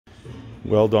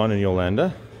Well done, and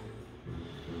Yolanda.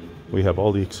 We have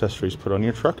all the accessories put on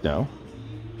your truck now.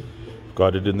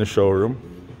 Got it in the showroom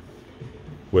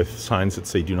with signs that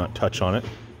say do not touch on it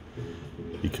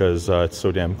because it's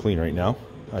so damn clean right now.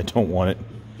 I don't want it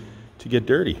to get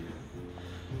dirty.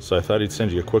 So I thought I'd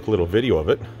send you a quick little video of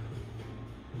it.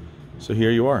 So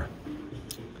here you are.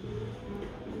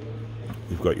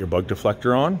 You've got your bug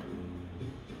deflector on.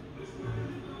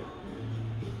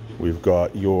 We've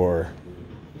got your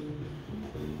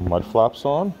mud flaps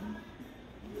on,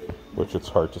 which it's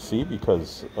hard to see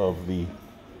because of the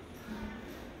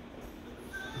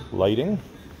lighting.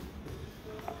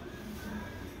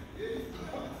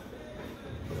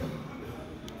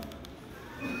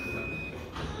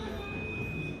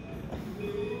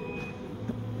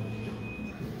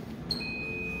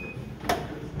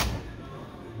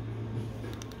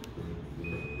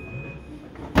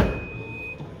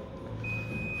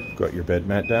 Got your bed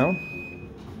mat down.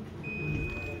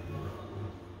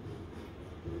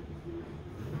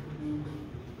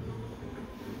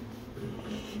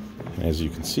 As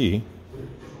you can see,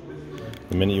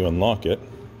 the minute you unlock it,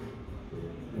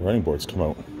 the running boards come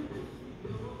out.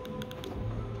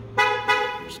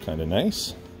 It's kind of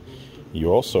nice.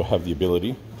 You also have the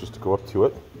ability just to go up to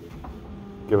it,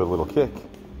 give it a little kick,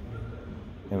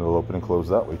 and it'll open and close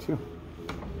that way too.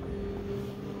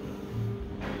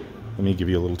 Let me give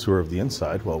you a little tour of the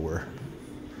inside while we're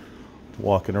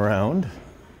walking around.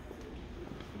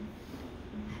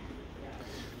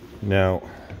 Now,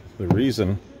 the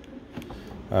reason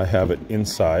I have it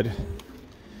inside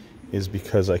is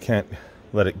because I can't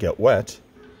let it get wet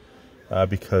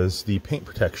because the paint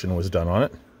protection was done on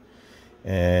it,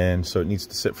 and so it needs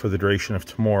to sit for the duration of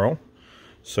tomorrow.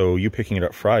 So you picking it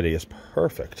up Friday is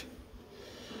perfect.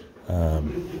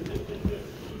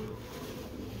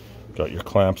 Got your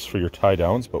clamps for your tie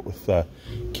downs, but with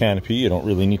canopy you don't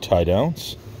really need tie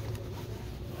downs.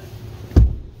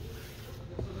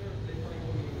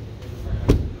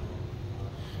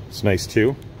 It's nice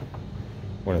too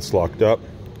when it's locked up.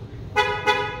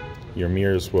 Your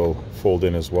mirrors will fold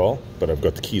in as well, but I've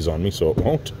got the keys on me so it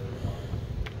won't.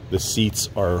 The seats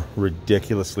are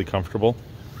ridiculously comfortable,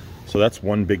 so that's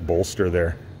one big bolster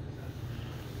there,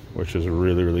 which is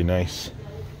really, really nice.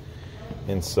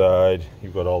 Inside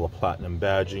you've got all the platinum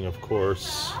badging, of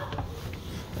course.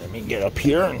 Let me get up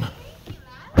here and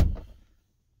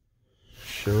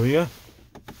show you.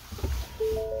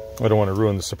 I don't want to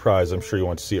ruin the surprise. I'm sure you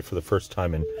want to see it for the first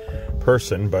time in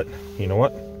person, but you know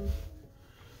what?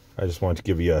 I just wanted to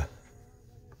give you a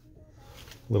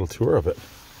little tour of it.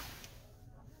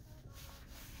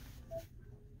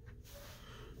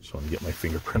 Just want to get my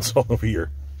fingerprints all over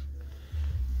here.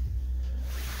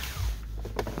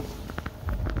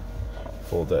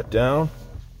 Fold that down.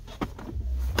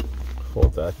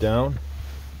 Fold that down.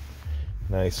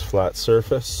 Nice flat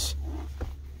surface.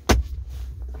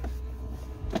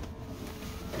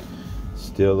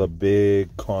 Still a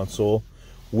big console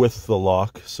with the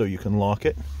lock so you can lock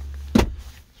it.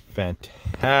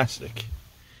 Fantastic.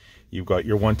 You've got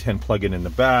your 110 plug-in in the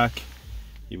back.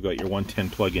 You've got your 110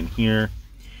 plug-in here.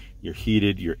 Your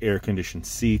heated, your air-conditioned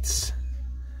seats.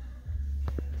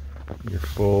 Your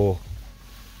full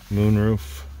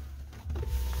moonroof.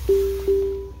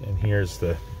 And here's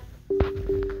the,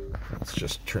 let's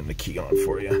just turn the key on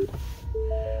for you.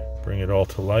 Bring it all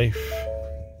to life.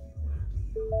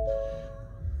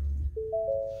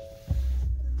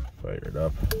 Fire it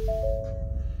up.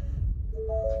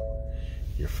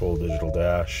 Your full digital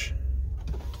dash.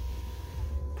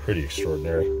 Pretty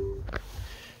extraordinary.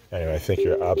 Anyway, I think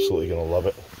you're absolutely going to love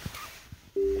it.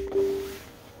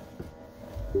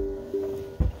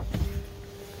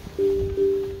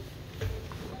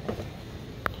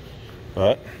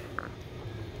 But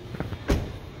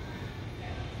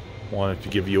wanted to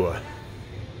give you a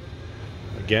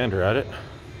gander at it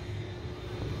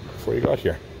before you got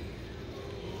here.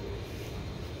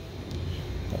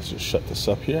 Let's just shut this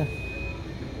up here.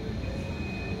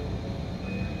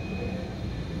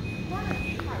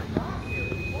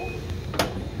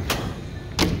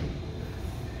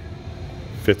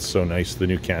 Fits so nice. The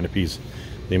new canopies,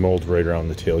 they mold right around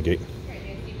the tailgate.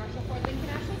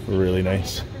 Really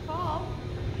nice.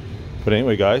 But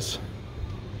anyway, guys,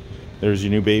 there's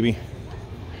your new baby.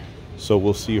 So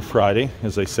we'll see you Friday.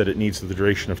 As I said, it needs the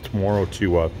duration of tomorrow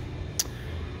to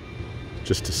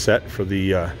just to set for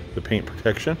the paint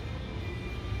protection.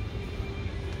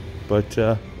 But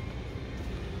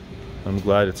I'm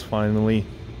glad it's finally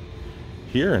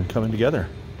here and coming together.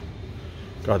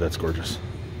 God, that's gorgeous.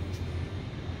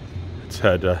 It's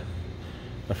had a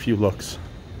few looks.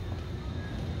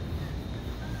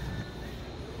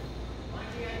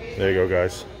 There you go,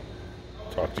 guys.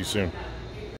 Talk to you soon.